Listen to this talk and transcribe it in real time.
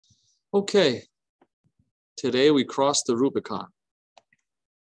Okay, today we cross the Rubicon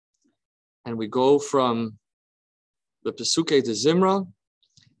and we go from the Pesukei de Zimra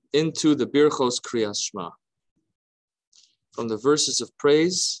into the Birchos Kriyas Shema, from the verses of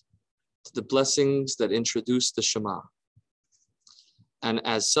praise to the blessings that introduce the Shema. And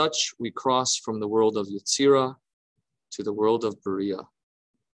as such, we cross from the world of Yetzira to the world of Beriah.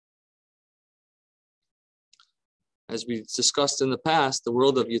 As we discussed in the past, the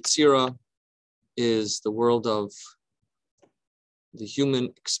world of Yetzira is the world of the human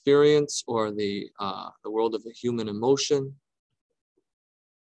experience, or the world of the human emotion,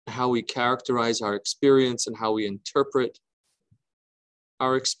 how we characterize our experience and how we interpret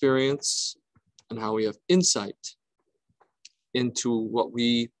our experience, and how we have insight into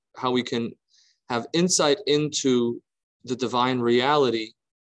how we can have insight into the divine reality,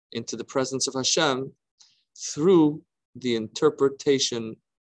 into the presence of Hashem, through the interpretation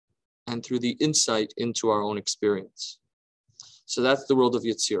and through the insight into our own experience. So that's the world of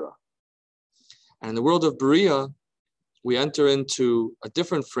Yetzira. And in the world of Beriah, we enter into a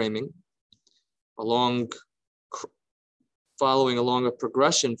different framing, following along a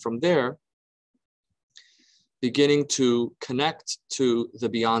progression from there, beginning to connect to the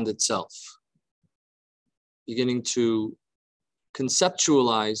beyond itself, beginning to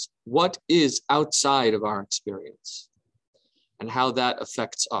conceptualize what is outside of our experience and how that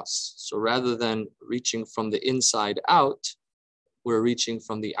affects us. So rather than reaching from the inside out, we're reaching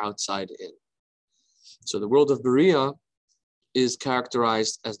from the outside in. So the world of Beriah is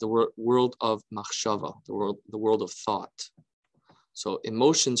characterized as the world of machshava, the world of thought. So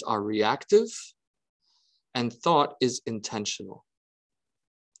emotions are reactive and thought is intentional.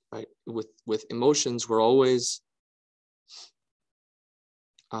 Right? With emotions, we're always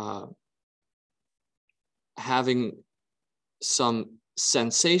having some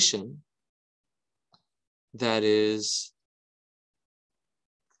sensation that is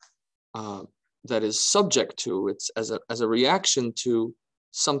subject to, it's as a reaction to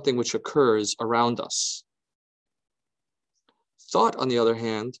something which occurs around us. Thought, on the other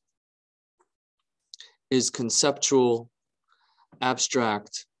hand, is conceptual,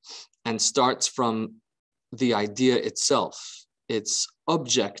 abstract, and starts from the idea itself. It's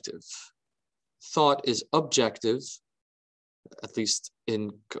objective. Thought is objective, at least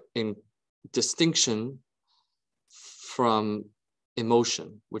in distinction from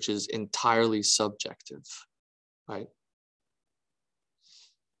emotion, which is entirely subjective, right?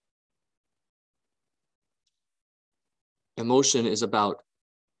 Emotion is about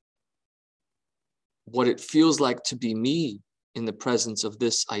what it feels like to be me in the presence of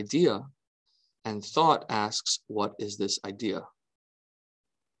this idea, and thought asks, what is this idea?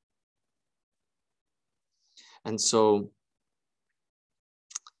 And so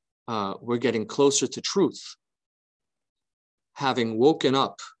we're getting closer to truth. Having woken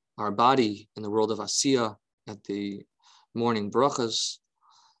up our body in the world of Asiya at the morning brachas,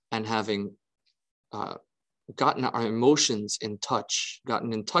 and having gotten our emotions in touch,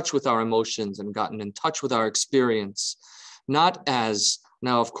 gotten in touch with our emotions and gotten in touch with our experience, not as,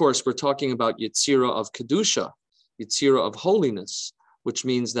 now of course we're talking about Yetzira of Kedusha, Yetzira of holiness, which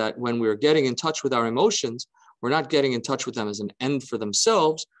means that when we're getting in touch with our emotions, we're not getting in touch with them as an end for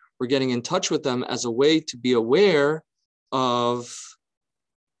themselves, we're getting in touch with them as a way to be aware of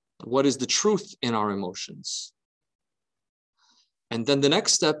what is the truth in our emotions. And then the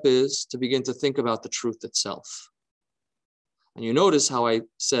next step is to begin to think about the truth itself. And you notice how I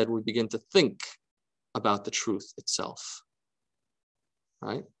said we begin to think about the truth itself,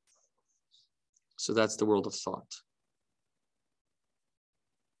 right? So that's the world of thought.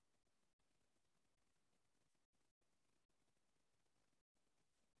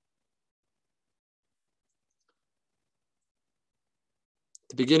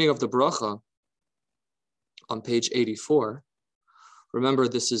 The beginning of the bracha on page 84, remember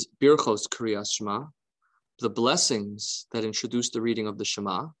this is Birchos Kriyas Shema, the blessings that introduce the reading of the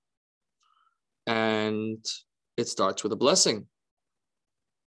Shema, and it starts with a blessing.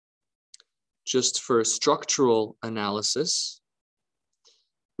 Just for structural analysis,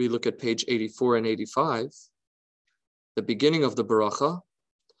 we look at page 84 and 85, the beginning of the bracha,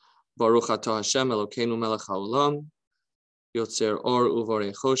 Baruch atah Hashem Elokeinu melech haolam, Yotzer or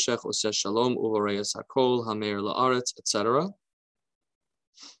uvorei choshech, oseh shalom uvorei es hakol, hameir la'aretz, etc.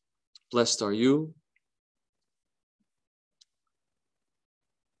 Blessed are you.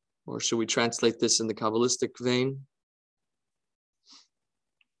 Or should we translate this in the Kabbalistic vein?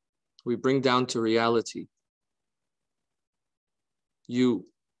 We bring down to reality you,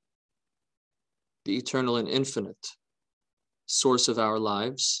 the eternal and infinite source of our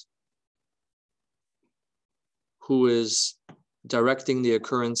lives, who is directing the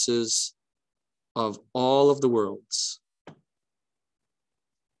occurrences of all of the worlds.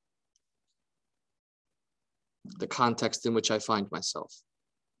 The context in which I find myself.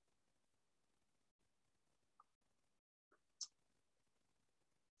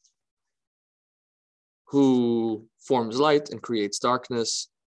 Who forms light and creates darkness,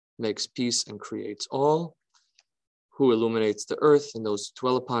 makes peace and creates all, who illuminates the earth and those who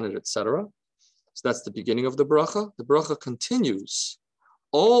dwell upon it, etc. So that's the beginning of the bracha. The bracha continues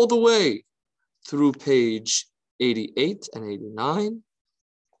all the way through page 88 and 89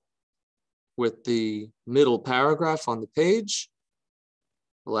 with the middle paragraph on the page.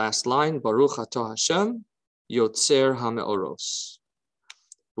 The last line, Baruch Atah Hashem, Yotzer HaMe'oros.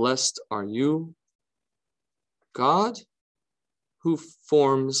 Blessed are you, God, who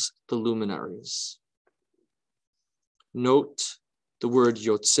forms the luminaries. Note the word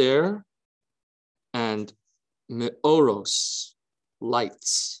Yotzer and Me'oros,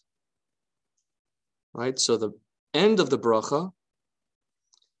 lights. Right? So the end of the bracha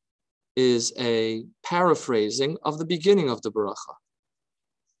is a paraphrasing of the beginning of the bracha.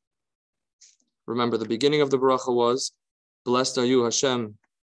 Remember, the beginning of the bracha was, blessed are you, Hashem,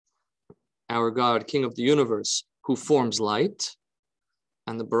 our God, King of the universe, who forms light.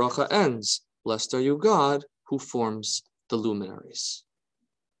 And the bracha ends, blessed are you, God, who forms the luminaries.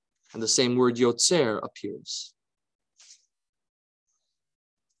 And the same word Yotzer appears.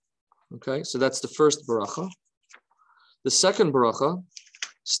 Okay, so that's the first bracha. The second bracha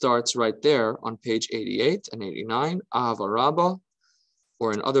starts right there on page 88 and 89, Ahava Rabbah,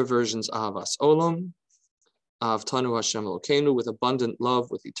 or in other versions, Ahavas Olam, Ahavtanu Hashem Elokeinu, with abundant love,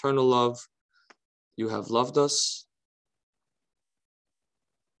 with eternal love. You have loved us.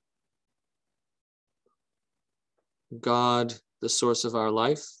 God, the source of our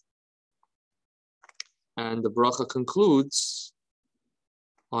life. And the bracha concludes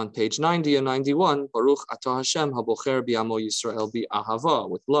on page 90 and 91, Baruch Atah Hashem habocher bi'amo Yisrael bi'ahava,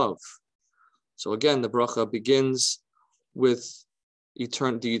 with love. So again, the bracha begins with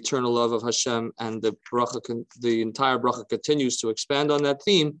the eternal love of Hashem, and the entire bracha continues to expand on that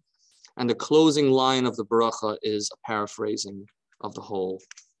theme. And the closing line of the bracha is a paraphrasing of the whole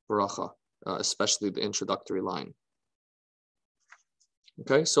bracha, especially the introductory line.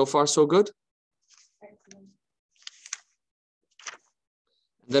 Okay, so far so good? Excellent.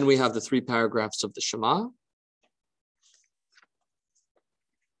 Then we have the 3 paragraphs of the Shema.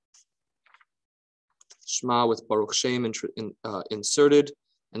 Shema with Baruch Shem inserted,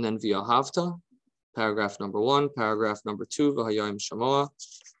 and then V'ahavta, paragraph number 1, paragraph number 2, V'hayayim Shamoa,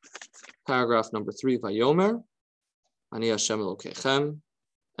 paragraph number 3, Vayomer, Ani Hashem Elokechem,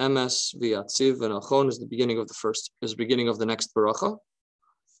 Emes V'yatziv V'nachon is the beginning of the next bracha,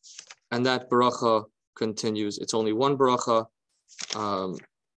 and that bracha continues. It's only one bracha.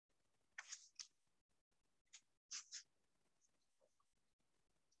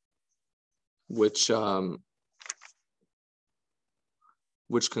 Which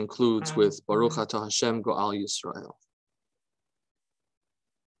concludes with Baruch Atah Hashem Go'al Yisrael.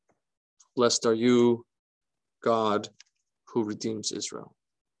 Blessed are you, God, who redeems Israel.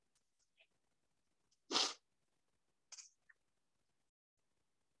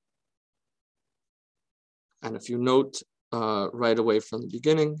 And if you note right away from the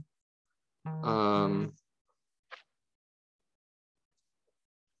beginning,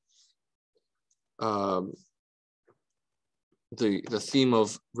 the theme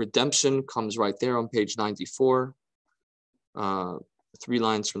of redemption comes right there on page 94. 3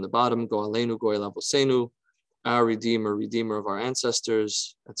 lines from the bottom, Go Aleinu, Go El Avosenu, our Redeemer, Redeemer of our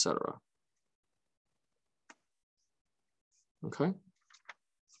ancestors, etc. Okay.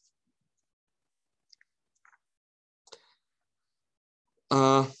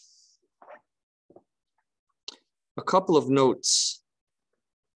 A couple of notes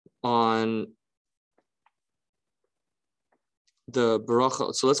on the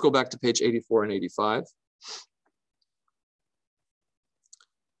bracha. So let's go back to page 84 and 85.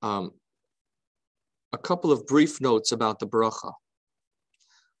 A couple of brief notes about the bracha.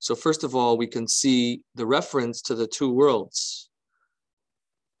 So first of all, we can see the reference to the 2 worlds,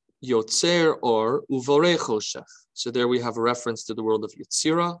 Yotzer or Uvorei Choshech. So there we have a reference to the world of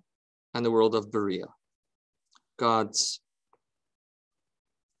Yetzira and the world of Beriah. God's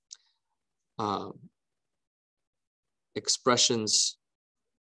expressions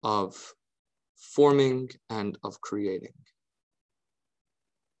of forming and of creating.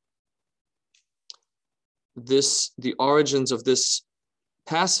 The origins of this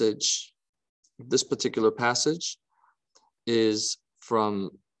passage, this particular passage, is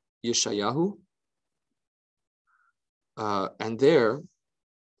from Yeshayahu. And there,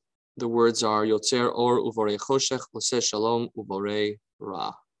 the words are Yotzer Or Uvorei Choshech, Oseh Shalom Uvorei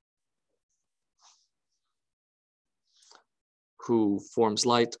Ra. Who forms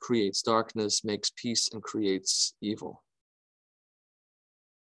light, creates darkness, makes peace, and creates evil.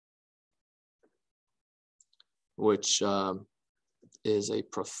 Which is a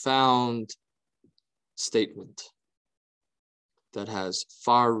profound statement that has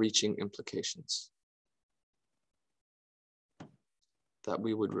far-reaching implications. That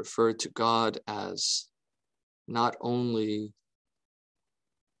we would refer to God as not only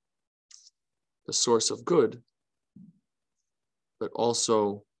the source of good, but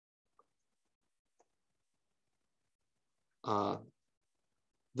also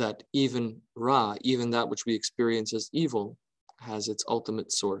that even Ra, even that which we experience as evil, has its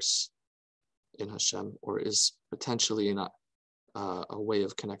ultimate source in Hashem, or is potentially in a way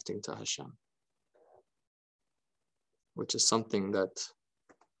of connecting to Hashem, which is something that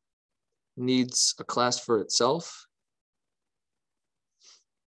needs a class for itself.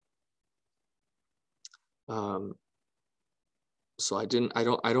 So I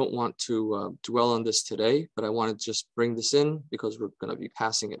don't want to dwell on this today, but I want to just bring this in because we're going to be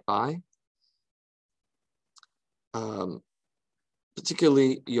passing it by.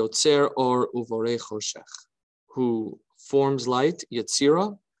 Particularly Yotzer Or Uvorei Choshech, who forms light,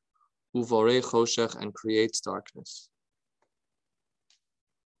 Yetzira, Uvorei Choshech, and creates darkness.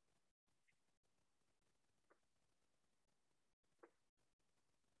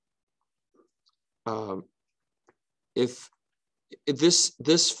 If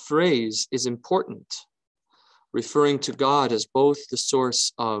this phrase is important, referring to God as both the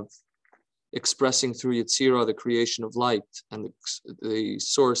source of expressing through Yetzira, the creation of light, and the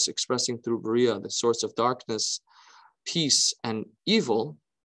source expressing through Beriah, the source of darkness, peace, and evil,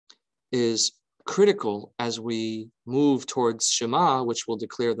 is critical as we move towards Shema, which will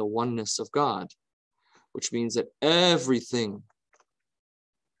declare the oneness of God, which means that everything,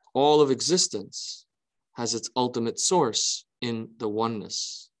 all of existence, has its ultimate source in the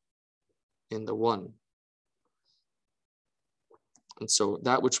oneness, in the one. And so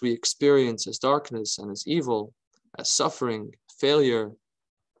that which we experience as darkness and as evil, as suffering, failure,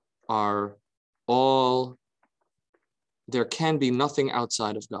 are all, there can be nothing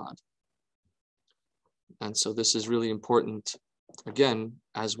outside of God. And so this is really important, again,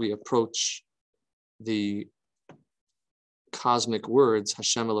 as we approach the cosmic words,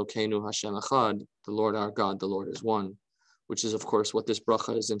 Hashem Elokeinu, Hashem Echad, the Lord our God, the Lord is one, which is, of course, what this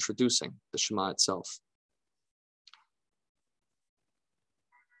bracha is introducing, the Shema itself.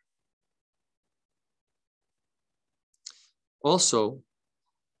 Also,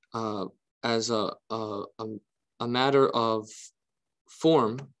 as a matter of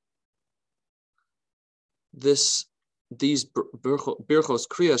form, these birchos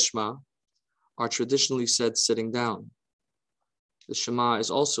Kriya Shema are traditionally said sitting down. The Shema is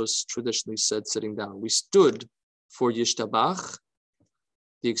also traditionally said sitting down. We stood for Yishtabach,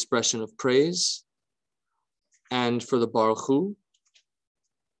 the expression of praise, and for the Baruch Hu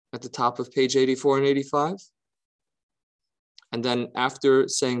at the top of page 84 and 85. And then after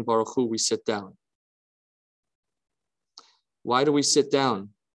saying Baruch Hu, we sit down. Why do we sit down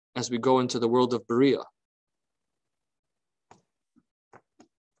as we go into the world of Beriah?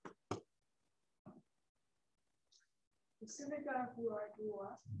 The synagogue where I grew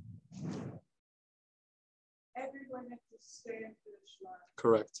up, everyone had to stand for the Shema.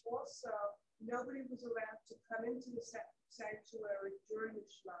 Correct. Also, nobody was allowed to come into the sanctuary during the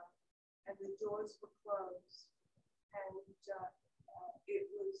Shema, and the doors were closed. And it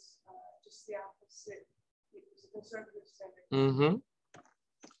was just the opposite. It was a conservative synagogue. Mm-hmm.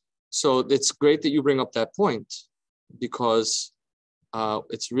 So it's great that you bring up that point, because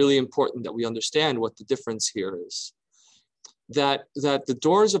it's really important that we understand what the difference here is. That the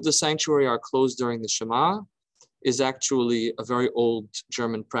doors of the sanctuary are closed during the Shema is actually a very old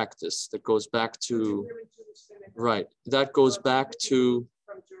German practice that goes back to, right, that goes back to,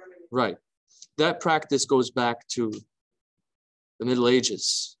 right, that practice goes back to the Middle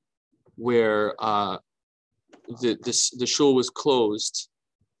Ages, where the shul was closed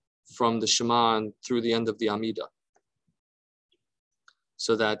from the Shema through the end of the Amidah,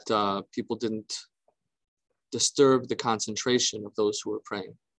 so that people didn't disturb the concentration of those who were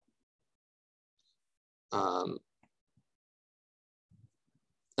praying.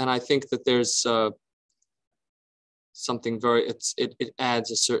 And I think that there's something very, it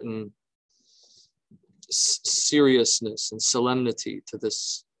adds a certain seriousness and solemnity to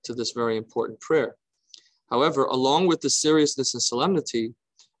this very important prayer. However, along with the seriousness and solemnity,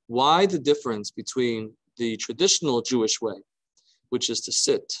 why the difference between the traditional Jewish way, which is to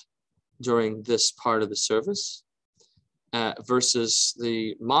sit during this part of the service, versus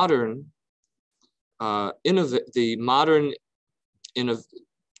the modern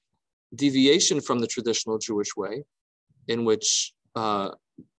deviation from the traditional Jewish way, in which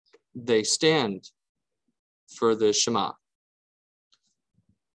they stand for the Shema.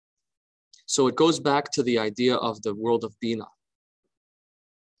 So it goes back to the idea of the world of Bina,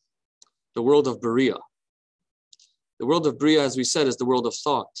 the world of Beriah. The world of Beriah, as we said, is the world of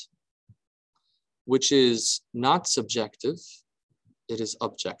thought, which is not subjective, it is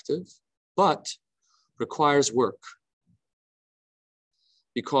objective, but requires work.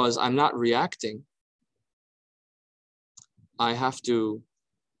 Because I'm not reacting, I have to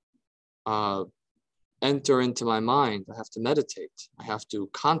enter into my mind, I have to meditate, I have to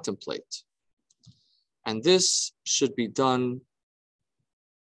contemplate. And this should be done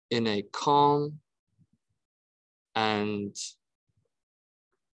in a calm and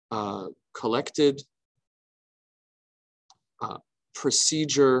collected,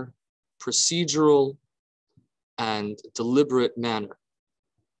 procedural, and deliberate manner.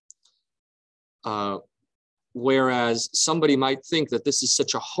 Whereas somebody might think that this is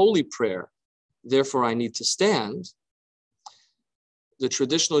such a holy prayer, therefore I need to stand. The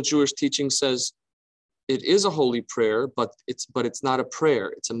traditional Jewish teaching says it is a holy prayer, but it's not a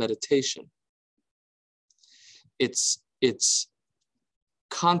prayer, it's a meditation. It's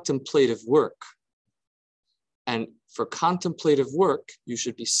contemplative work. And for contemplative work, you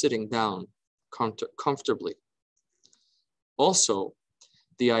should be sitting down comfortably. Also,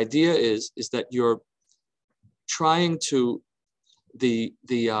 the idea is that you're trying to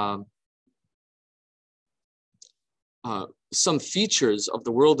some features of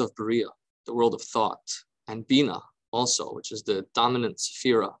the world of Beriah, the world of thought, and Bina also, which is the dominant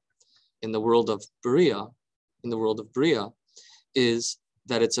sephira in the world of Beriah, is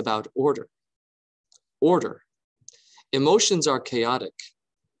that it's about order. Order. Emotions are chaotic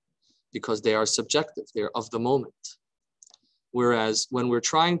because they are subjective, they're of the moment. Whereas when we're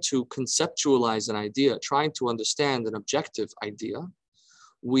trying to conceptualize an idea, trying to understand an objective idea,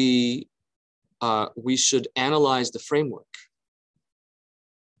 we should analyze the framework.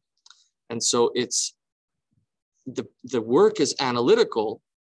 And so it's the work is analytical,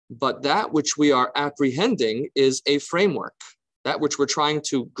 but that which we are apprehending is a framework. That which we're trying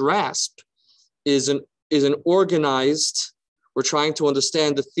to grasp is an organized, we're trying to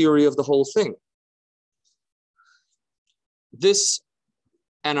understand the theory of the whole thing. This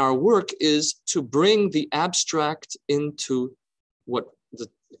and our work is to bring the abstract into what the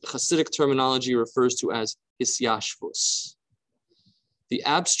Hasidic terminology refers to as hisyashvus. The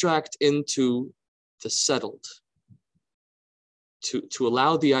abstract into the settled, to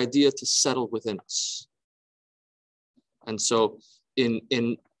allow the idea to settle within us. And so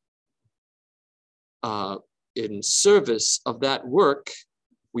in service of that work,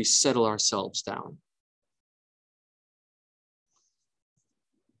 we settle ourselves down.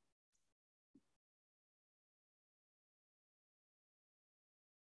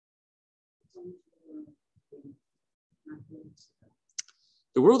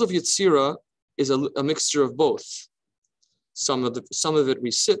 The world of Yetzira is a mixture of both. Some of it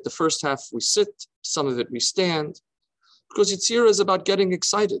we sit, the first half we sit, some of it we stand, because Yetzira is about getting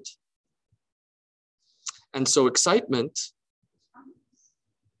excited. And so excitement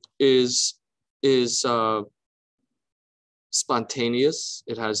is spontaneous.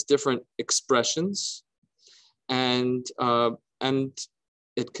 It has different expressions, and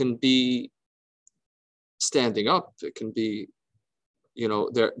it can be standing up. It can be,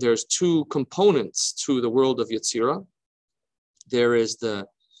 there's two components to the world of Yetzira. There is the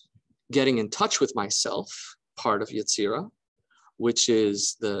getting in touch with myself part of Yetzira, which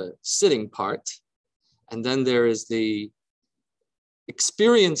is the sitting part. And then there is the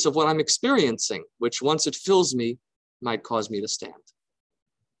experience of what I'm experiencing, which once it fills me, might cause me to stand.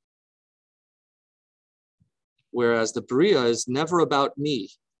 Whereas the Beriah is never about me.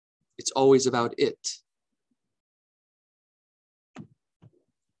 It's always about it.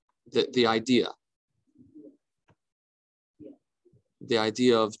 The idea. The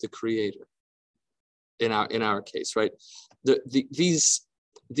idea of the creator. In our case, right? These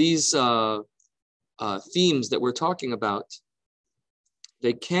themes that we're talking about,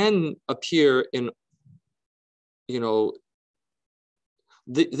 they can appear in,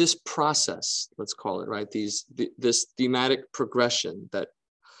 this process, let's call it, right? This thematic progression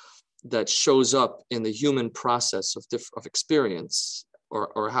that shows up in the human process of experience,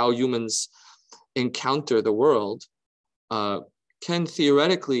 or how humans encounter the world, can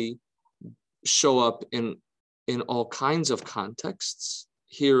theoretically show up in all kinds of contexts.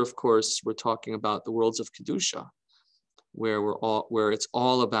 Here, of course, we're talking about the worlds of Kedusha, where it's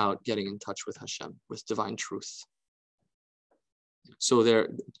all about getting in touch with Hashem, with divine truth. So there,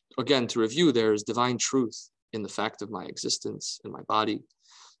 again, to review, there is divine truth in the fact of my existence, in my body.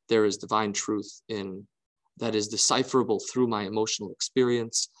 There is divine truth that is decipherable through my emotional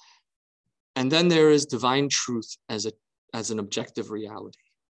experience. And then there is divine truth as an objective reality.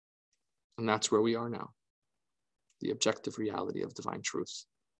 And that's where we are now, the objective reality of divine truth.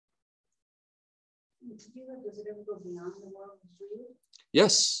 Does it ever go beyond the world of Siddur?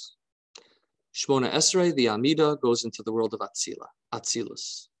 Yes. Shmona Esrei, the Amida, goes into the world of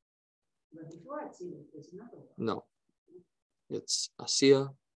Atzilus. But before Atzilus, there's another world. No. It's Asiya,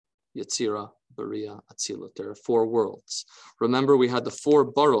 Yetzira, Beriah, Yetzira. There are 4 worlds. Remember, we had the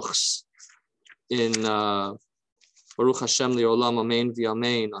 4 Baruchs in Baruch Hashem Li'olam Amen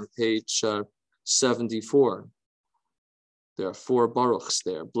V'Amen on page 74. There are 4 Baruchs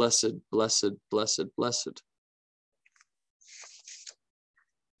there. Blessed, blessed, blessed, blessed.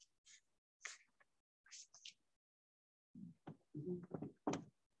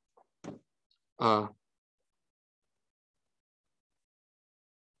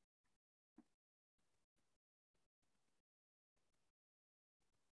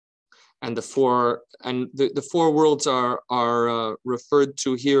 And the 4 worlds are referred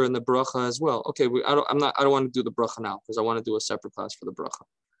to here in the bracha as well. Okay, I don't want to do the bracha now because I want to do a separate class for the bracha.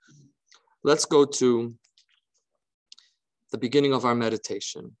 Let's go to the beginning of our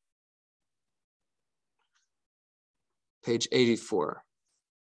meditation. Page 84.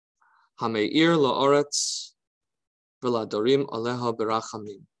 Hameir la'aretz v'ladorim aleha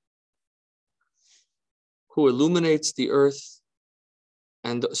berachamim. Who illuminates the earth.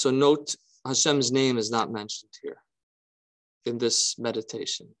 And so note, Hashem's name is not mentioned here in this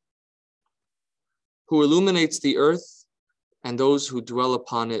meditation. Who illuminates the earth and those who dwell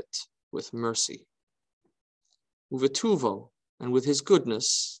upon it with mercy. Uvetuvo, and with his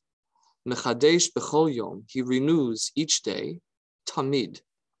goodness, mechadesh bechol yom, he renews each day, tamid,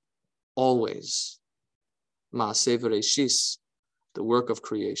 always, maaseh v'reishis, the work of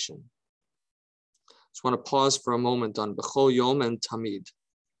creation. Just want to pause for a moment on bechol yom and tamid.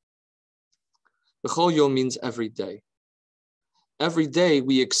 Bechol yom means every day. Every day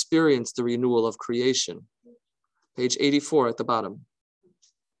we experience the renewal of creation. Page 84 at the bottom.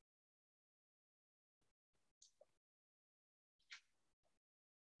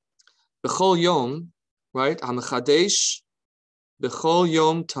 Bechol yom, right? Hamechadesh, bechol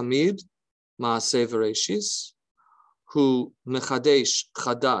yom tamid, maaseh v'reishis, who mechadesh,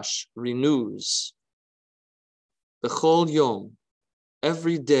 chadash, renews. Bechol yom,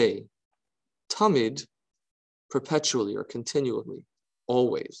 every day, tamid, perpetually or continually,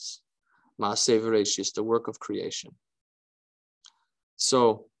 always. Maaseh v'reishis, the work of creation.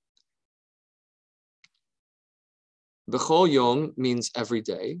 So, bechol yom means every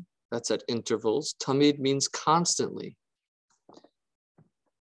day. That's at intervals. Tamid means constantly.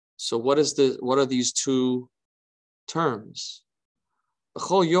 So what are these 2 terms?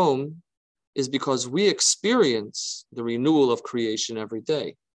 Bechol yom is because we experience the renewal of creation every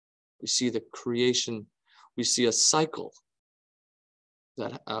day. We see the creation, we see a cycle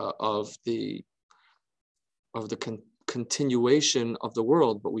that of the continuation of the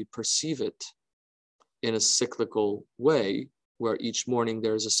world, but we perceive it in a cyclical way where each morning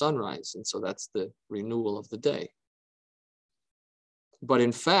there is a sunrise, and so that's the renewal of the day. But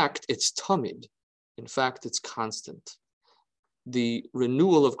in fact, it's tamid. In fact, it's constant. The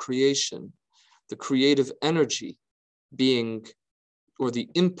renewal of creation, the creative energy being, or the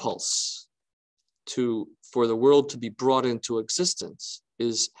impulse for the world to be brought into existence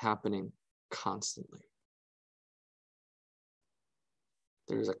is happening constantly.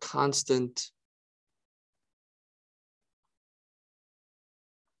 There is a constant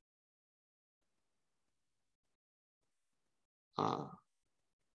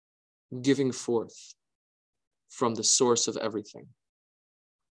giving forth from the source of everything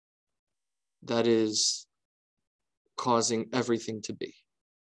that is causing everything to be.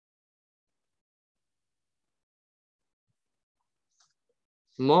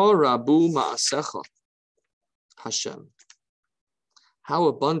 Mo rabu ma'asecha, Hashem. How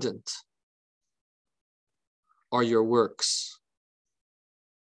abundant are your works.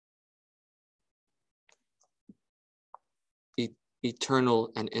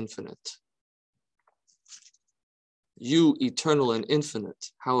 Eternal and infinite. You, eternal and infinite,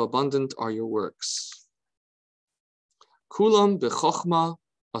 how abundant are your works. Kulam b'chochma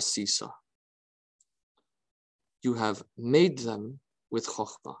asisa. You have made them with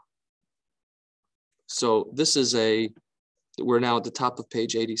chochma. So this is we're now at the top of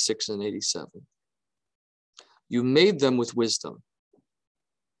page 86 and 87. You made them with wisdom.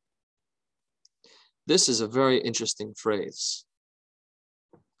 This is a very interesting phrase,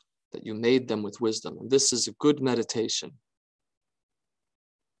 that you made them with wisdom. And this is a good meditation.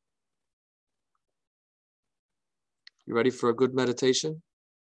 You ready for a good meditation?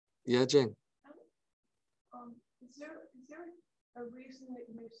 Yeah, Jane. Is there a reason that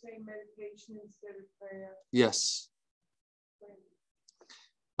you say meditation instead of prayer? Yes.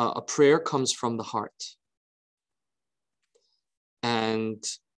 A prayer comes from the heart. And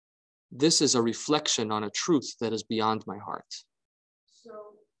this is a reflection on a truth that is beyond my heart.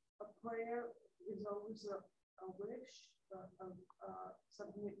 So a prayer is always a wish,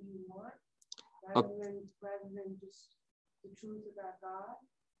 something that you want, rather than just the truth about God?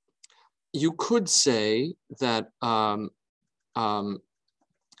 You could say that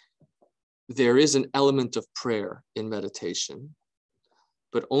there is an element of prayer in meditation,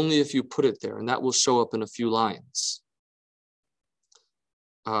 but only if you put it there, and that will show up in a few lines,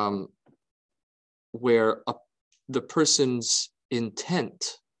 where the person's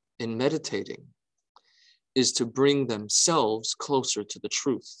intent in meditating is to bring themselves closer to the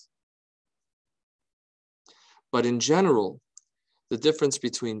truth. But in general, the difference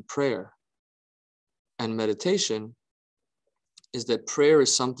between prayer and meditation is that prayer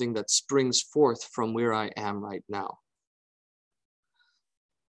is something that springs forth from where I am right now.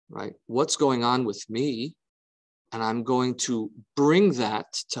 Right? What's going on with me? And I'm going to bring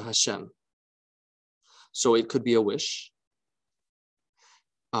that to Hashem. So it could be a wish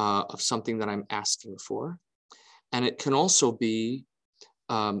of something that I'm asking for. And it can also be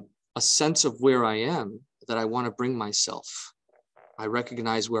a sense of where I am, that I want to bring myself. I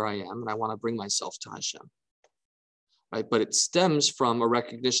recognize where I am and I want to bring myself to Hashem. Right? But it stems from a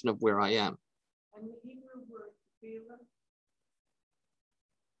recognition of where I am. And the Hebrew word tefillah?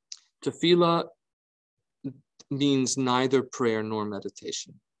 Tefillah means neither prayer nor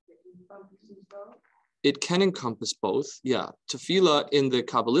meditation. It can encompass both. Yeah. Tefillah in the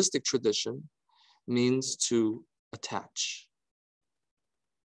Kabbalistic tradition means to attach.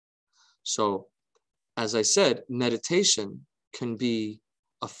 So, as I said, meditation can be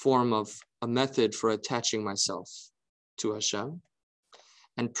a form of a method for attaching myself to Hashem.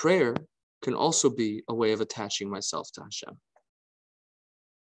 And prayer can also be a way of attaching myself to Hashem.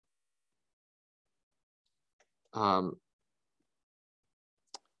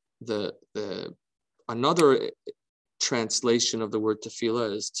 Another translation of the word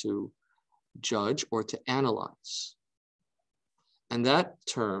tefillah is to judge or to analyze. And that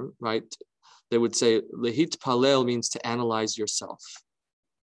term, right, they would say lehit palel means to analyze yourself,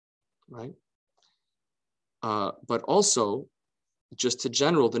 right? But also, just to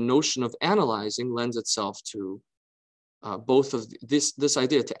general, the notion of analyzing lends itself to both of this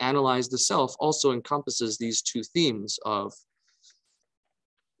idea. To analyze the self also encompasses these two themes of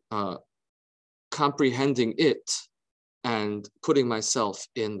comprehending it and putting myself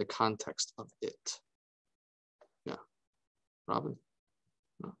in the context of it. Yeah, Robin?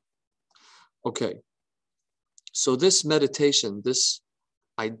 No. Okay, so this meditation, this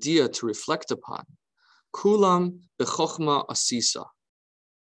idea to reflect upon, kulam b'chokhma asisa,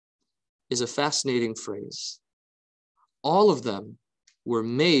 is a fascinating phrase. All of them were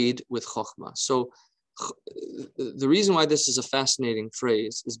made with chokhmah. So the reason why this is a fascinating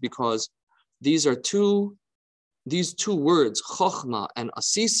phrase is because these two words, chokhmah and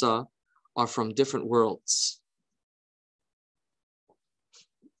asisa, are from different worlds.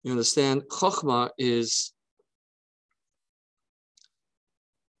 You understand? Chokhmah is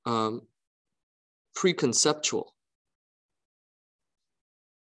preconceptual.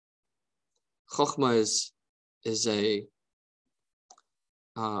 Chokhmah is the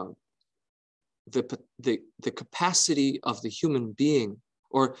capacity of the human being,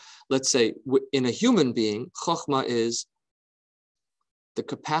 or let's say in a human being, chokhmah is the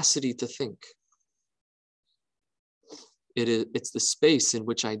capacity to think. It's the space in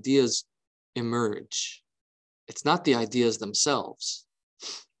which ideas emerge. It's not the ideas themselves.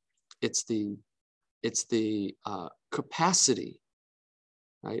 It's the capacity,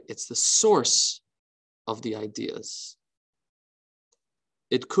 right? It's the source of the ideas.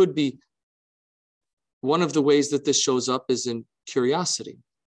 It could be, one of the ways that this shows up is in curiosity,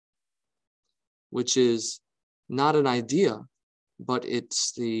 which is not an idea, but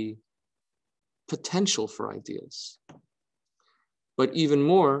it's the potential for ideas. But even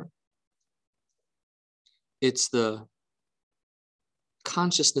more, it's the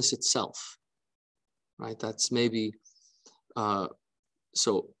consciousness itself, right? That's maybe,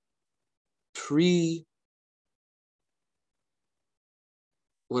 so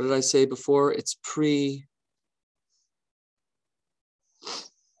what did I say before? It's I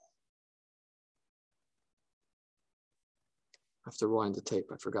have to rewind the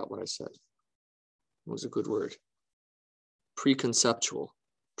tape. I forgot what I said. It was a good word. Preconceptual.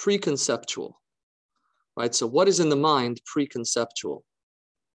 Right? So what is in the mind preconceptual?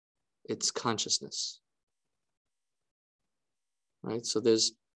 It's consciousness. Right? So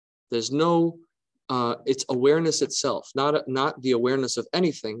there's no, it's awareness itself, not the awareness of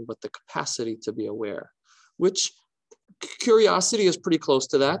anything, but the capacity to be aware, which curiosity is pretty close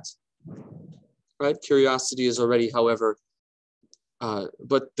to that, right? Curiosity is already, however,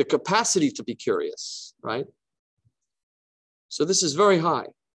 but the capacity to be curious, right? So this is very high.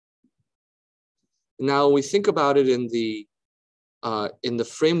 Now we think about it in the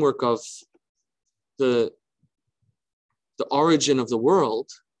framework of the origin of the world.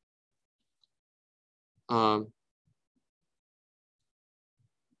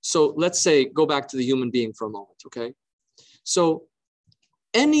 So let's say, go back to the human being for a moment, okay? So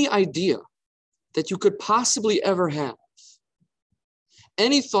any idea that you could possibly ever have,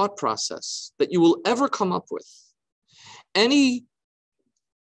 any thought process that you will ever come up with, and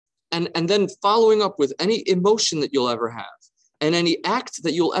then following up with any emotion that you'll ever have, and any act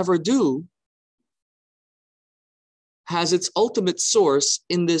that you'll ever do, has its ultimate source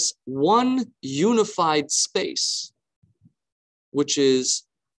in this one unified space, which is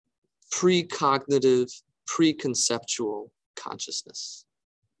precognitive, preconceptual consciousness.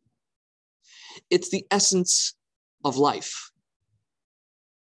 It's the essence of life.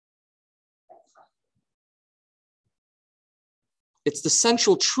 It's the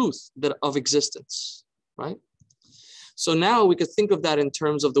central truth of existence, right? So now we could think of that in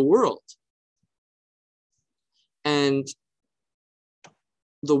terms of the world. And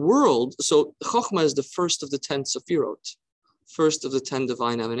the world, so Chokhmah is the first of the 10 Sefirot, first of the 10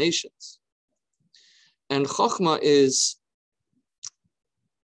 divine emanations. And Chokhmah is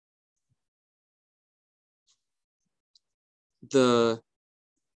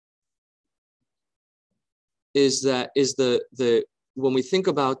when we think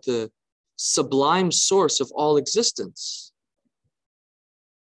about the sublime source of all existence,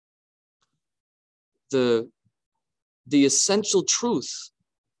 the essential truth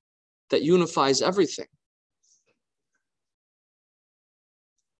that unifies everything,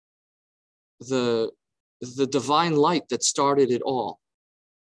 the divine light that started it all,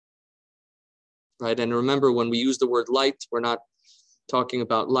 right? And remember, when we use the word light, we're not talking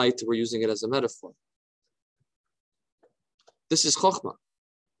about light, we're using it as a metaphor. This is Chokhmah.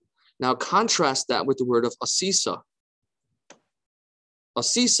 Now contrast that with the word of Asisa.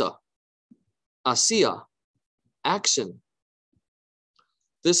 Asisa, Asiya, action.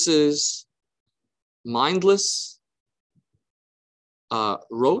 This is mindless,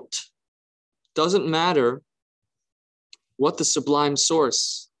 rote. Doesn't matter what the sublime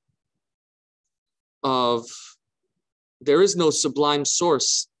source of, there is no sublime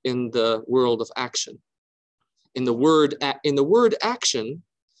source in the world of action. In the word action,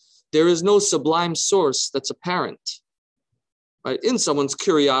 there is no sublime source that's apparent. Right? In someone's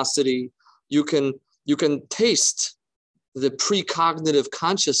curiosity, you can taste the precognitive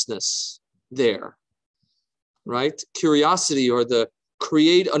consciousness there, right? Curiosity, or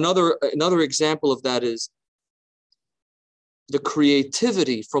another example of that is the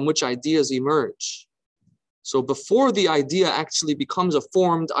creativity from which ideas emerge. So before the idea actually becomes a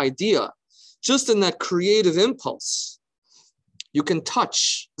formed idea, just in that creative impulse, you can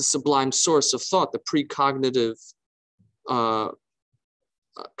touch the sublime source of thought, the precognitive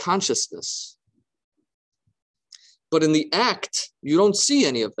consciousness. But in the act, you don't see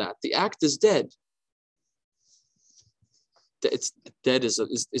any of that. The act is dead. It's dead is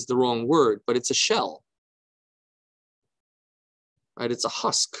the wrong word, but it's a shell, right? It's a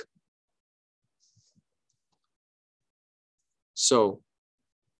husk. So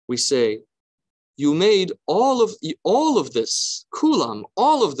we say, you made all of this, kulam,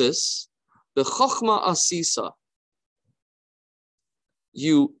 all of this, the chokhmah asisa.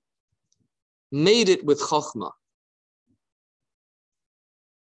 You made it with chokhmah.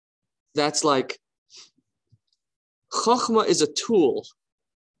 That's like, chokhmah is a tool.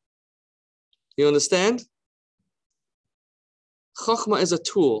 You understand? Chokhmah is a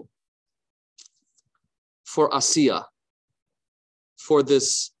tool for asiya, for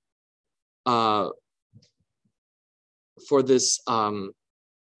this let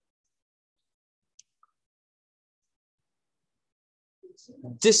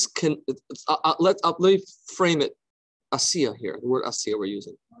me frame it, asiya here, the word asiya we're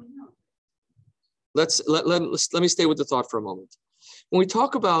using. Oh, no. let me stay with the thought for a moment. When we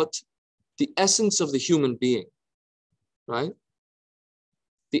talk about the essence of the human being, right?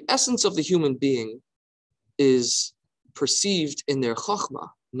 The essence of the human being is perceived in their chokhmah,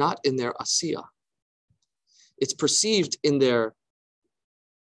 not in their asiyah. It's perceived in their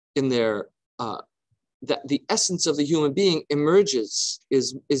that the essence of the human being emerges,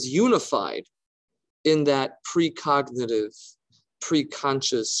 is unified in that precognitive,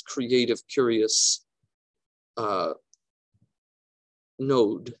 pre-conscious, creative, curious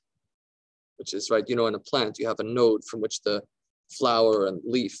node, which is, right, in a plant, you have a node from which the flower and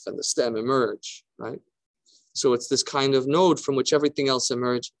leaf and the stem emerge, right? So it's this kind of node from which everything else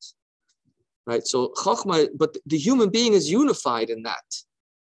emerges, right? So Chokhmah, but the human being is unified in that.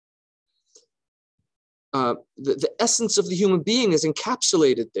 The essence of the human being is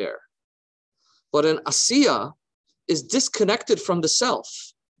encapsulated there. But an asiyah is disconnected from the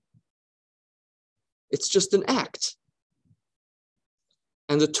self. It's just an act.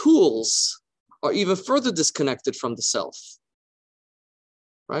 And the tools are even further disconnected from the self,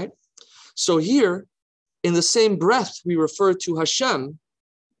 right? So here, in the same breath, we refer to Hashem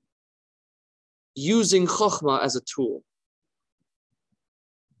using Chokhmah as a tool.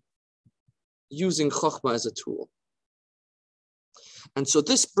 Using Chokhmah as a tool. And so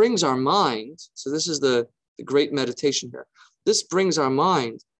this brings our mind, so this is the great meditation here. This brings our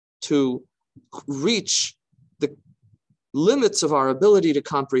mind to reach the limits of our ability to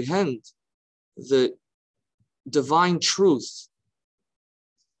comprehend the divine truth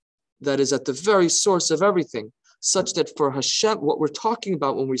that is at the very source of everything, such that for Hashem, what we're talking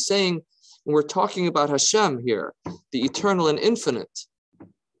about when we're talking about Hashem here, the eternal and infinite,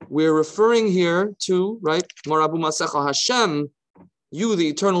 we're referring here to, right, Marabu Masecha Hashem, you, the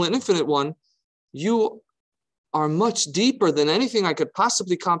eternal and infinite one, you are much deeper than anything I could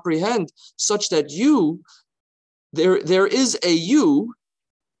possibly comprehend, such that you, there is a you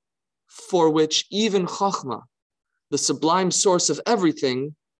for which even Chokhmah, the sublime source of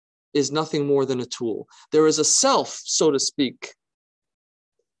everything, is nothing more than a tool. There is a self, so to speak,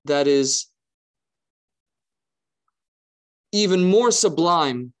 that is even more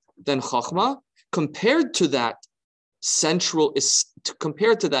sublime than Chokhmah, compared to that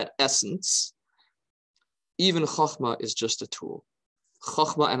compared to that essence. Even Chokhmah is just a tool.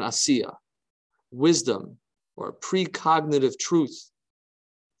 Chokhmah and Asiyah, wisdom or precognitive truth,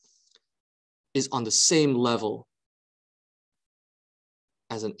 is on the same level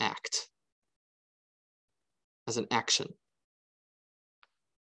as an act, as an action.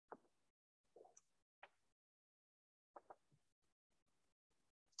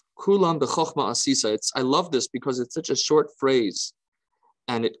 Kulam b'chokhmah asisa. I love this because it's such a short phrase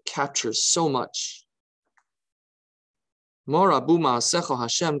and it captures so much. Morabu ma'asecha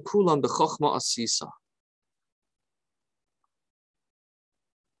Hashem kulam b'chokhmah asisa.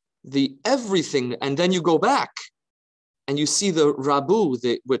 The everything, and then you go back and you see the Rabu,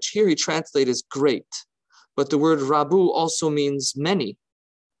 which here he translates as great. But the word Rabu also means many.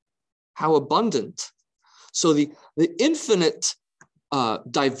 How abundant. So the infinite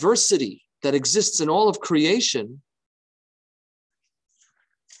diversity that exists in all of creation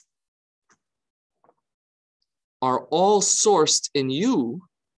are all sourced in you,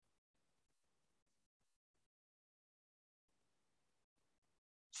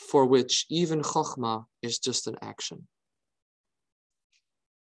 for which even Chokhmah is just an action.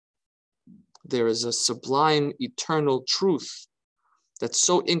 There is a sublime eternal truth that's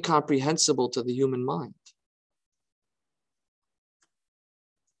so incomprehensible to the human mind.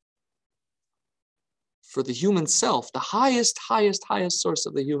 For the human self, the highest source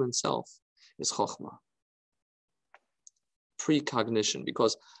of the human self is Chokhmah. Precognition,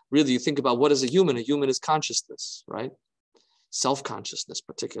 because really you think about what is a human is consciousness, right? Self-consciousness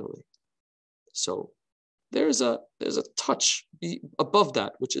particularly. So there's a touch above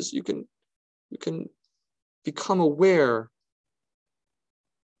that, which is you can become aware,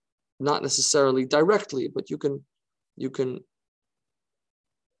 not necessarily directly, but you can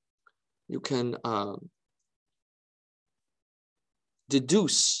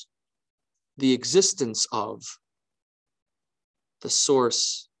deduce the existence of the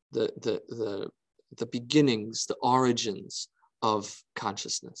source, the beginnings, the origins of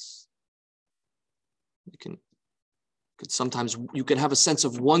consciousness. Sometimes you can have a sense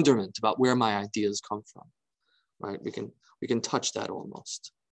of wonderment about where my ideas come from, right? We can touch that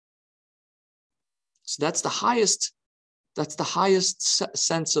almost. So that's the highest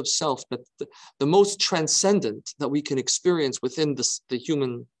sense of self, that the most transcendent that we can experience within the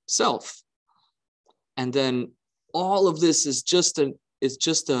human self. And then all of this is just a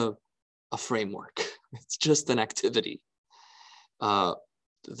a framework. It's just an activity. The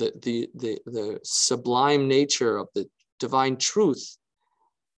sublime nature of the divine truth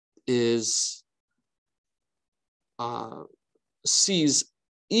is sees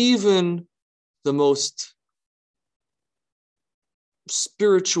even the most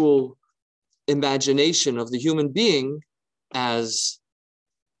spiritual imagination of the human being as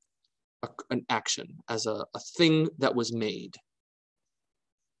an action, as a thing that was made.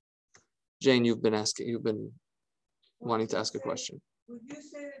 Jane, you've been wanting to ask a question. Would you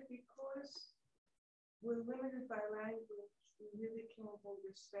say that because we're limited by language, we really can't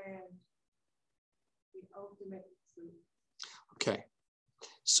understand the ultimate truth? Okay,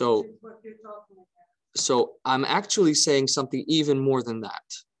 so what you're talking about. So I'm actually saying something even more than that.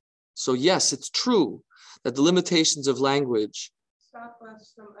 So yes, it's true that the limitations of language stop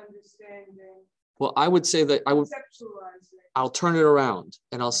us from understanding. Well, I would say that I'll turn it around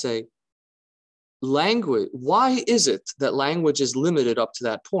and I'll say, language, why is it that language is limited up to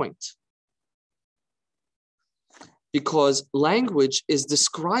that point? Because language is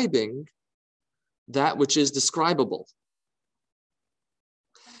describing that which is describable.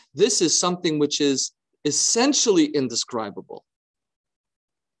 This is something which is essentially indescribable.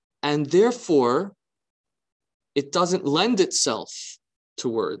 And therefore, it doesn't lend itself to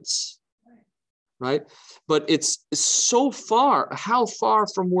words, right? But it's so far, how far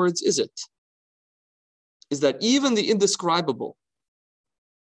from words is it? Is that even the indescribable,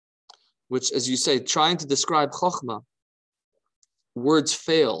 which, as you say, trying to describe chokhmah, words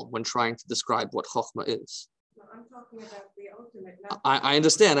fail when trying to describe what chokhmah is. No, I'm talking about the ultimate. I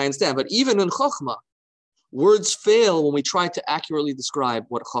understand, but even in chokhmah, words fail when we try to accurately describe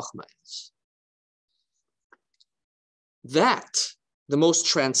what chokhmah is. That, the most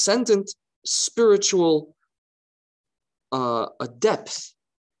transcendent spiritual a depth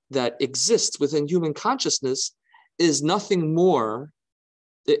that exists within human consciousness, is nothing more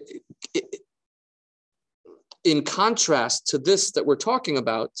in contrast to this that we're talking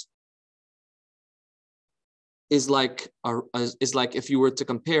about, is like if you were to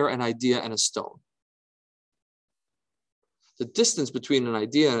compare an idea and a stone. The distance between an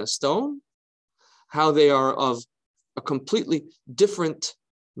idea and a stone, how they are of a completely different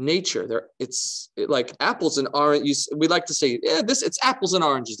nature. It's like apples and oranges. We like to say, it's apples and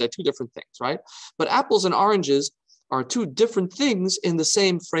oranges. They're two different things, right? But apples and oranges are two different things in the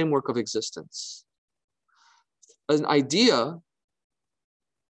same framework of existence. An idea,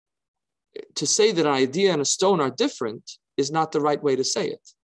 to say that an idea and a stone are different is not the right way to say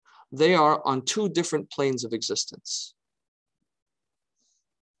it. They are on two different planes of existence.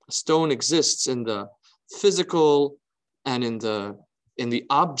 A stone exists in the physical and in the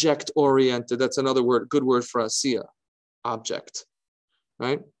object-oriented. That's another word, good word for asiya, object,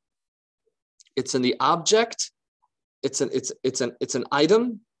 right? It's in the object. It's an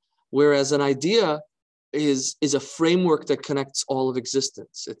item, whereas an idea is a framework that connects all of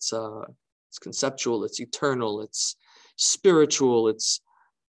existence. It's conceptual. It's eternal. It's spiritual. It's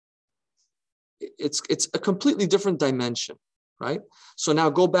a completely different dimension, right? So now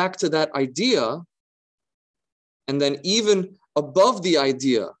go back to that idea, and then even above the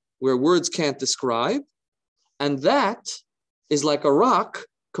idea where words can't describe, and that is like a rock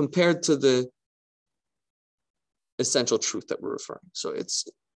compared to the essential truth that we're referring. So it's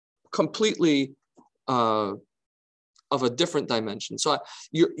completely of a different dimension. So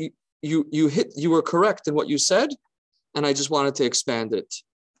you were correct in what you said, and I just wanted to expand it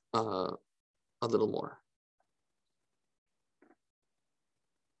a little more.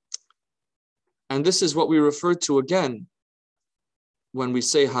 And this is what we refer to again when we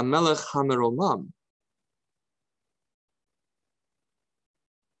say Hamelech Hameromam.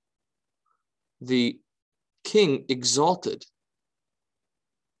 The king exalted.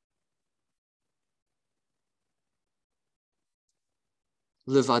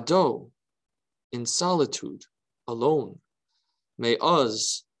 Levado, in solitude, alone.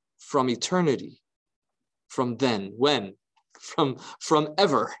 Me'oz, from eternity, from then, when, from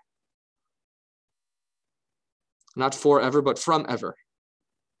ever. Not forever, but from ever.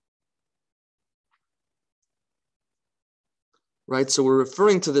 Right? So we're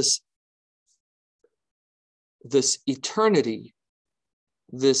referring to this eternity,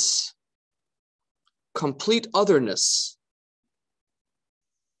 this complete otherness,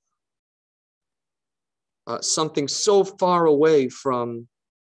 something so far away from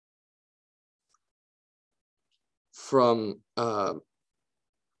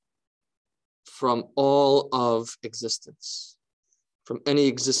all of existence, from any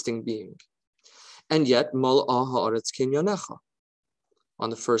existing being. And yet, Mal'ah ha'aretz kinyanecha. on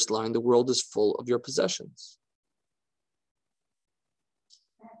the first line, the world is full of your possessions.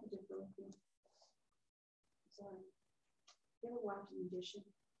 I have to differ with you. Sorry. You ever watch a magician?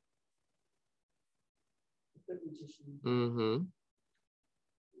 A good magician. Mm-hmm.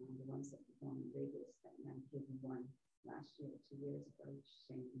 The ones that perform in Vegas, that young kid who won last year, 2 years ago,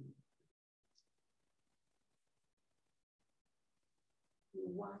 saying,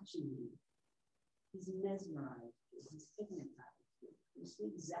 you're watching him. He's mesmerized. He's hypnotized. You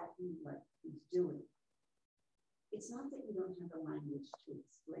see exactly what he's doing. It's not that you don't have the language to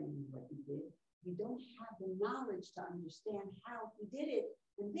explain what he did. You don't have the knowledge to understand how he did it,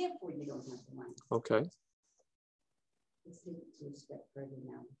 and therefore you don't have the language. Okay. Let's take it to a step further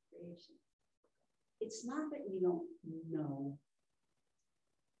now with creation. It's not that you don't know.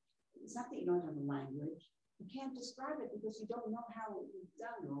 It's not that you don't have a language. You can't describe it because you don't know how it was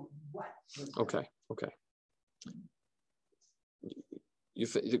done or what was done. Okay. Okay. You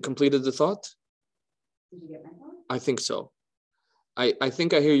completed the thought? Did you get my thought? I think so. I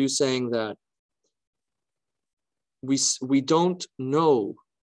think I hear you saying that we don't know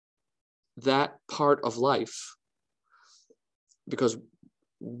that part of life because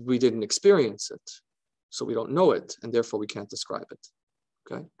we didn't experience it. So we don't know it, and therefore we can't describe it.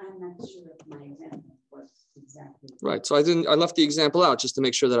 Okay? I'm not sure if my example was exactly right. So I left the example out just to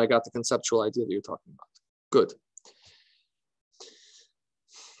make sure that I got the conceptual idea that you're talking about. Good.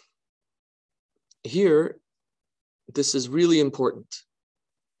 Here, this is really important.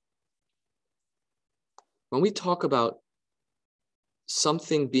 When we talk about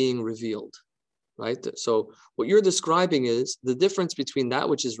something being revealed, right? So what you're describing is the difference between that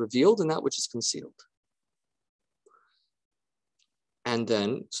which is revealed and that which is concealed. And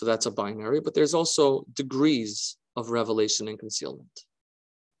then, so that's a binary, but there's also degrees of revelation and concealment.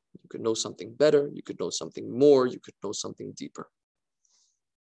 You could know something better, you could know something more, you could know something deeper.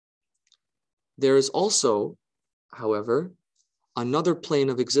 There is also, however, another plane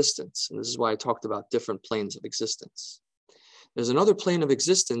of existence. And this is why I talked about different planes of existence. There's another plane of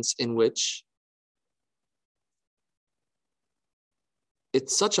existence in which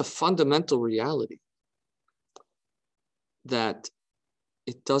it's such a fundamental reality that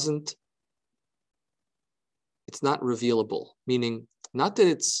it's not revealable, meaning not that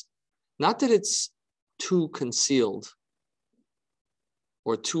it's too concealed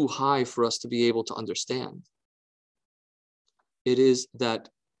or too high for us to be able to understand. It is that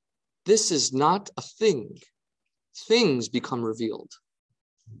this is not a thing. Things become revealed.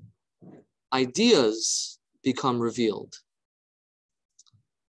 Ideas become revealed.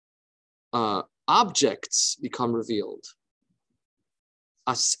 Objects become revealed.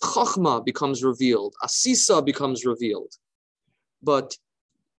 Chokhmah becomes revealed. Asisa becomes revealed. But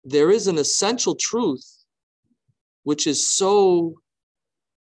there is an essential truth which is so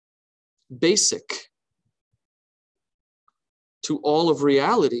basic to all of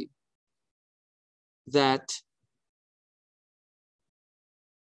reality that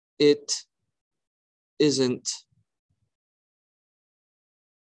it isn't,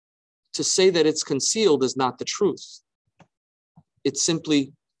 to say that it's concealed is not the truth. It's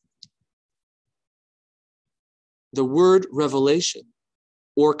simply the word revelation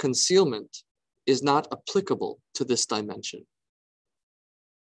or concealment is not applicable to this dimension.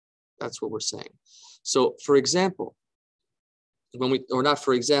 That's what we're saying. So, for example,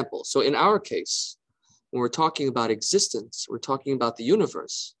 so in our case, when we're talking about existence, we're talking about the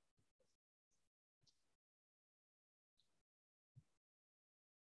universe.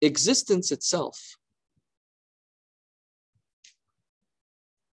 Existence itself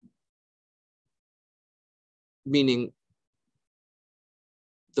meaning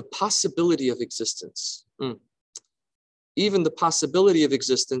the possibility of existence. Even the possibility of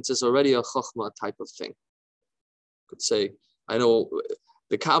existence is already a chokhmah type of thing. I could say, I know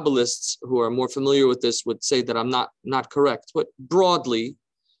the Kabbalists who are more familiar with this would say that I'm not correct, but broadly,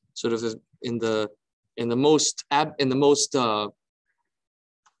 sort of in the most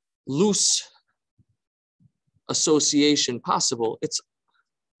loose association possible, it's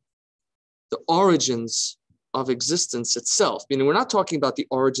the origins of existence itself. Meaning we're not talking about the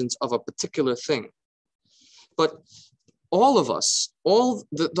origins of a particular thing, but all of us,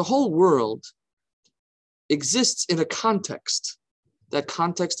 the whole world exists in a context. That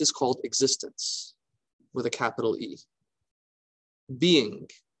context is called existence with a capital E. Being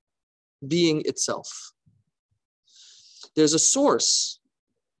itself. There's a source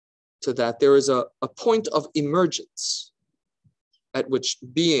to that. There is a point of emergence at which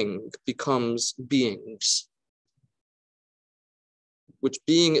being becomes beings, which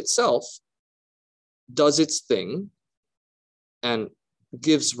being itself does its thing and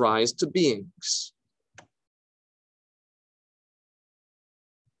gives rise to beings.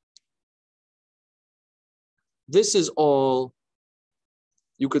 This is all,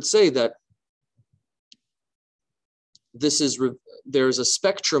 you could say that there's a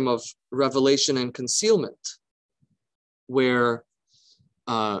spectrum of revelation and concealment where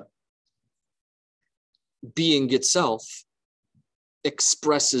being itself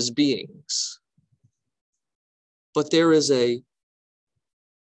expresses beings. But there is an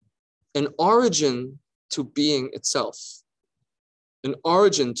origin to being itself, an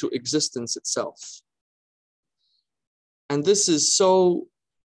origin to existence itself. And this is so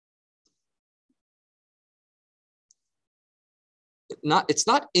it's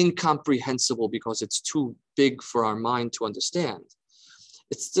not incomprehensible because it's too big for our mind to understand.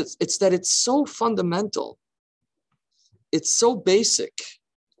 It's that it's so fundamental. It's so basic.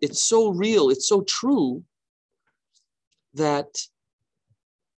 It's so real. It's so true that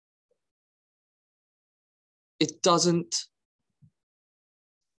it doesn't,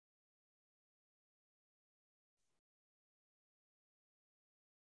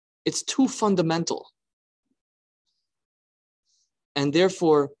 it's too fundamental. And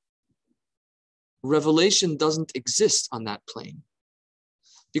therefore, revelation doesn't exist on that plane.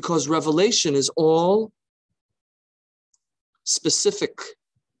 Because revelation is all specific.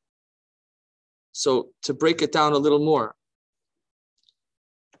 So to break it down a little more,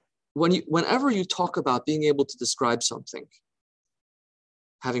 whenever you talk about being able to describe something,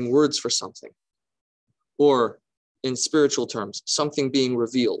 having words for something, or in spiritual terms, something being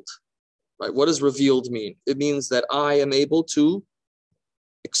revealed, right? What does revealed mean? It means that I am able to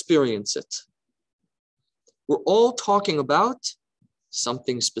experience it. We're all talking about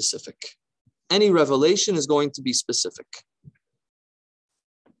something specific. Any revelation is going to be specific.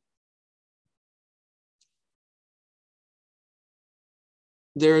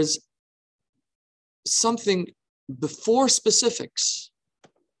 There's something before specifics,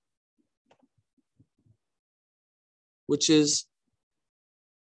 which is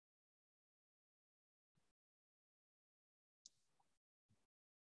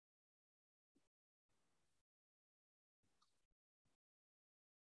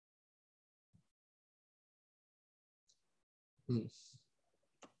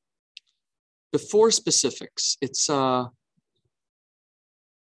before specifics. It's the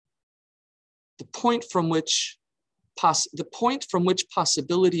point from which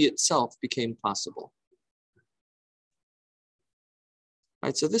possibility itself became possible.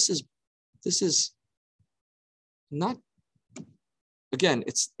 Right. So this is not, again,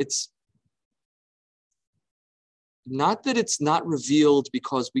 it's not that it's not revealed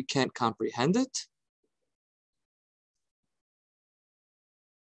because we can't comprehend it.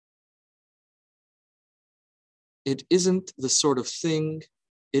 It isn't the sort of thing,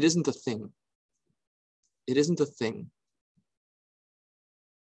 it isn't a thing. It isn't a thing.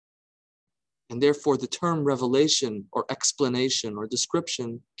 And therefore the term revelation or explanation or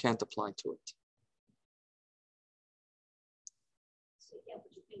description can't apply to it. So you can't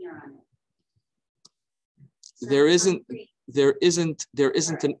put your finger on it. There isn't an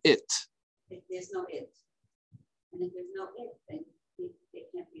it. If there's no it. And if there's no it, then it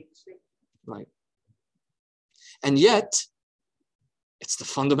can't be a description. Right. And yet, it's the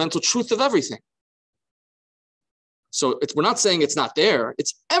fundamental truth of everything. So we're not saying it's not there.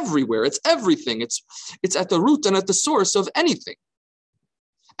 It's everywhere. It's everything. It's at the root and at the source of anything.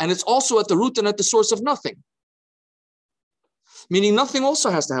 And it's also at the root and at the source of nothing. Meaning nothing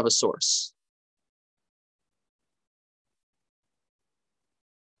also has to have a source.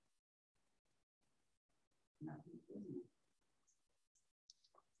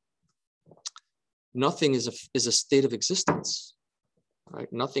 Nothing is a state of existence,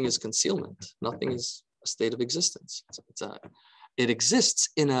 right? Nothing is concealment. Nothing is a state of existence. It exists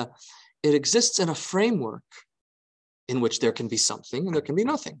in a framework in which there can be something and there can be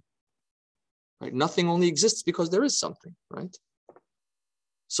nothing, right? Nothing only exists because there is something, right?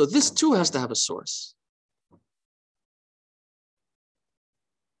 So this too has to have a source.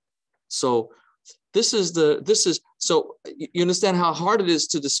 So so you understand how hard it is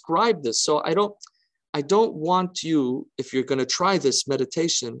to describe this. So I don't want you, if you're going to try this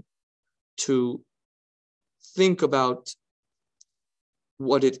meditation, to think about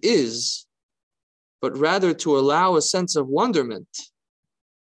what it is, but rather to allow a sense of wonderment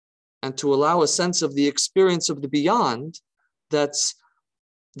and to allow a sense of the experience of the beyond that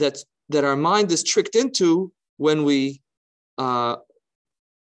our mind is tricked into when we hit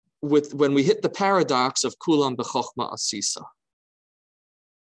the paradox of kulam b'chokhma asisa.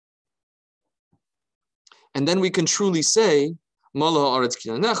 And then we can truly say,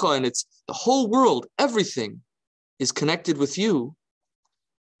 And it's the whole world, everything is connected with you.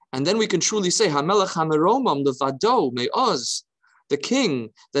 And then we can truly say, Hamelech Hameromam Levado Me'oz, the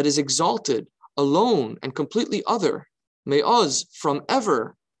king that is exalted, alone and completely other, Me'oz, from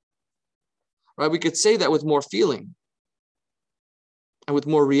ever. Right? We could say that with more feeling and with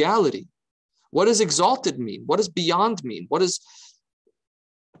more reality. What does exalted mean? What does beyond mean? What does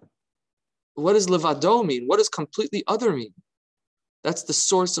Levado mean? What does completely other mean? That's the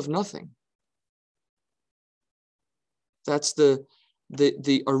source of nothing. That's the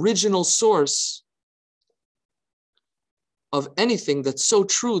original source of anything that's so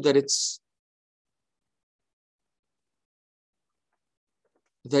true that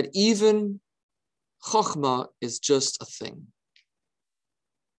that even Chokhmah is just a thing.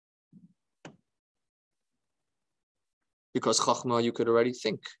 Because Chokhmah, you could already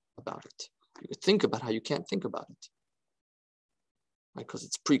think about it. You could think about how you can't think about it. Right? Because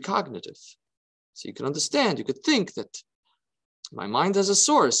it's precognitive. So you can understand, you could think that my mind has a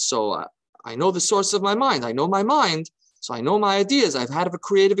source, so I know the source of my mind. I know my mind, so I know my ideas. I've had a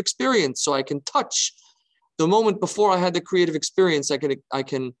creative experience, so I can touch the moment before I had the creative experience. I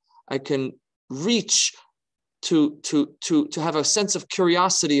can reach to have a sense of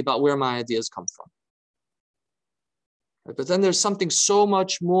curiosity about where my ideas come from. Right? But then there's something so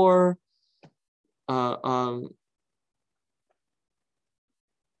much more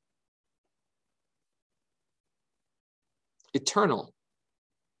eternal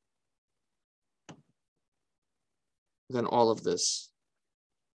than all of this.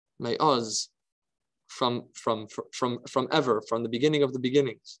 Me'oz, from ever, from the beginning of the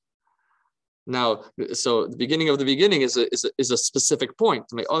beginnings. Now, so the beginning of the beginning is a specific point.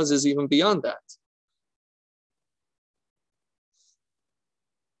 Me'oz is even beyond that.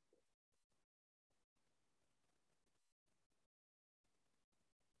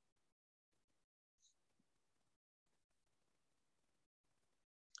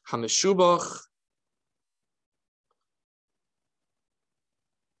 Hameshubach,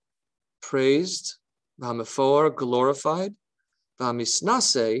 praised, V'hamefor, glorified,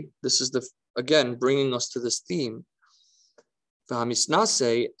 V'hamisnase, this is again bringing us to this theme,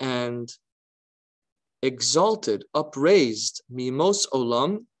 V'hamisnase, and exalted, upraised, Mimos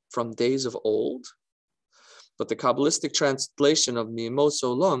Olam, from days of old. But the Kabbalistic translation of Mimos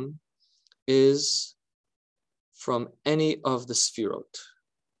Olam is from any of the Sfirot.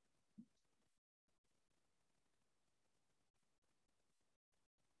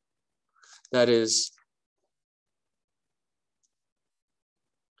 That is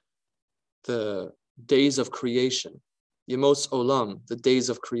the days of creation. Yemos Olam, the days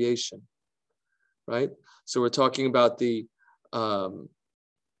of creation. Right? So we're talking about the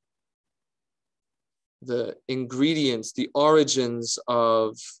ingredients, the origins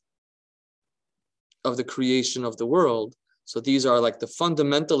of the creation of the world. So these are like the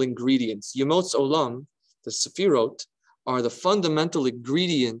fundamental ingredients. Yemos Olam, the Sefirot, are the fundamental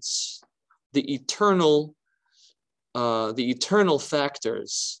ingredients, the eternal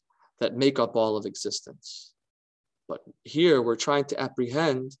factors that make up all of existence. But here we're trying to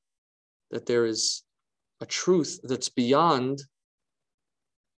apprehend that there is a truth that's beyond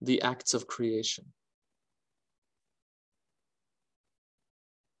the acts of creation.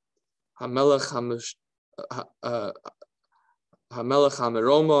 Hamelech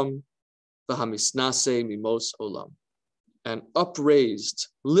Hameromam V'hamisnase Mimos Olam. And upraised,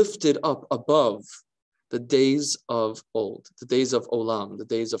 lifted up above the days of old, the days of Olam, the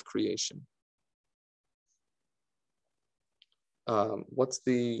days of creation. What's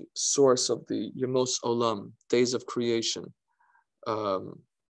the source of the Yemos Olam, days of creation?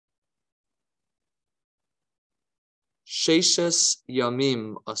 Sheshes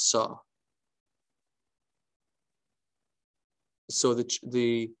Yamim Asa. So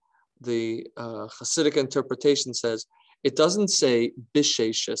the Hasidic interpretation says, it doesn't say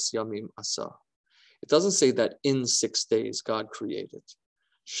Bisheshes Yamim Asa. It doesn't say that in 6 days God created.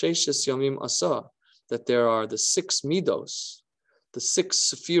 Sheshes Yamim Asa, that there are the 6 midos, the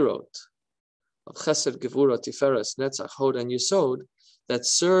 6 sefirot of Chesed, Gevura, Tiferes, Netzach, Hod, and Yesod that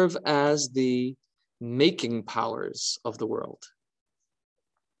serve as the making powers of the world.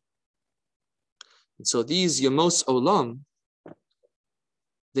 And so these Yemos Olam,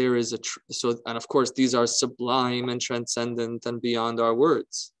 there is and of course these are sublime and transcendent and beyond our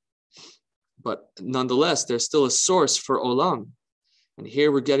words. But nonetheless, there's still a source for Olam. And here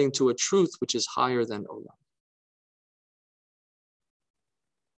we're getting to a truth which is higher than Olam.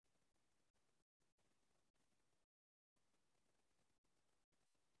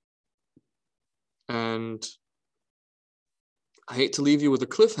 And I hate to leave you with a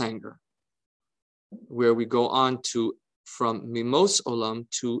cliffhanger where we go on to from Mimos Olam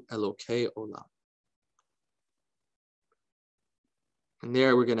to Elokei Olam. And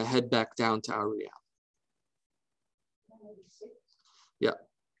there we're going to head back down to our reality. Yeah.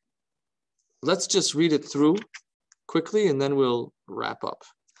 Let's just read it through quickly and then we'll wrap up.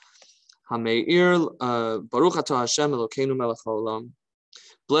 Hameir Baruch Atah Hashem Elokeinu Melech Haolam.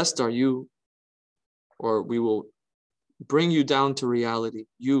 Blessed are you, or we will bring you down to reality.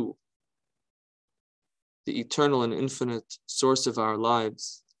 You, the eternal and infinite source of our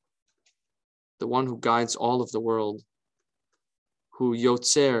lives, the one who guides all of the world, who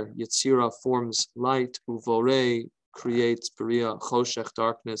Yotzer, Yetzira, forms light, Uvorei, creates Beriah, Choshech,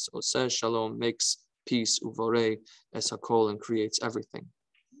 darkness, Oseh, Shalom, makes peace, Uvorei, Es HaKol, and creates everything.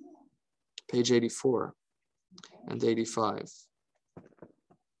 Page 84 and 85.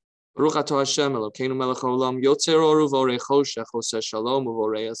 Baruch Atah Hashem Elokeinu Melech Haolam Yotzer Or Uvorei Choshech Oseh Shalom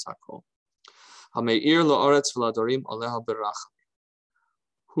Uvorei Es HaKol Hameir La'aretz V'Ladorim Aleha Beracham,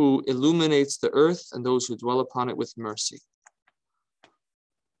 who illuminates the earth and those who dwell upon it with mercy.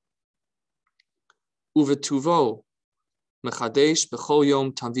 Uvetuvo Mechadesh B'Chol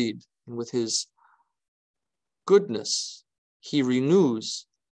Yom Tavid, and with his goodness he renews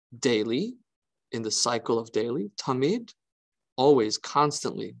daily, in the cycle of daily, Tamid, always,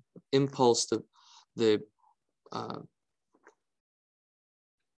 constantly, impulse, the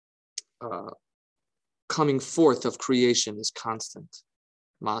coming forth of creation is constant.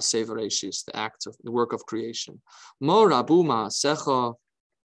 Ma'aseh v'reishis, the work of creation. Mo rabu ma'asecha,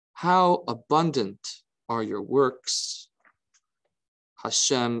 how abundant are your works.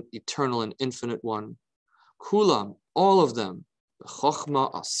 Hashem, eternal and infinite one. Kulam, all of them,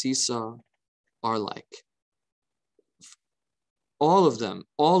 Chochma asisa, are like. All of them,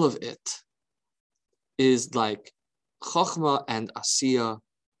 all of it is like Chochma and Asiya,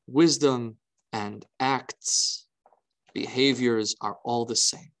 wisdom and acts, behaviors are all the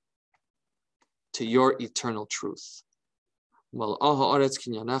same to your eternal truth.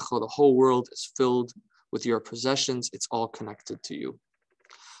 The whole world is filled with your possessions, it's all connected to you.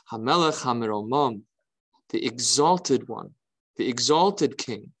 Hamelech Hameromam, the exalted one, the exalted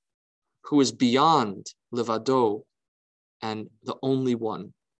king, who is beyond Levado, and the only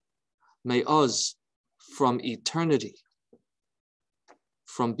one. Me'oz, from eternity,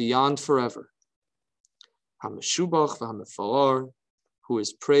 from beyond forever. HaMeshubach v'HaMefaor, who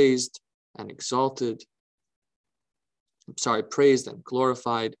is praised and exalted, praised and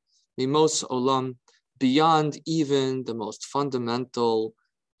glorified. Mimos Olam, beyond even the most fundamental,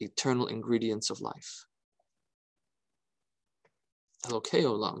 eternal ingredients of life. Elokei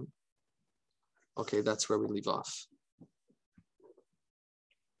Olam. Okay, that's where we leave off.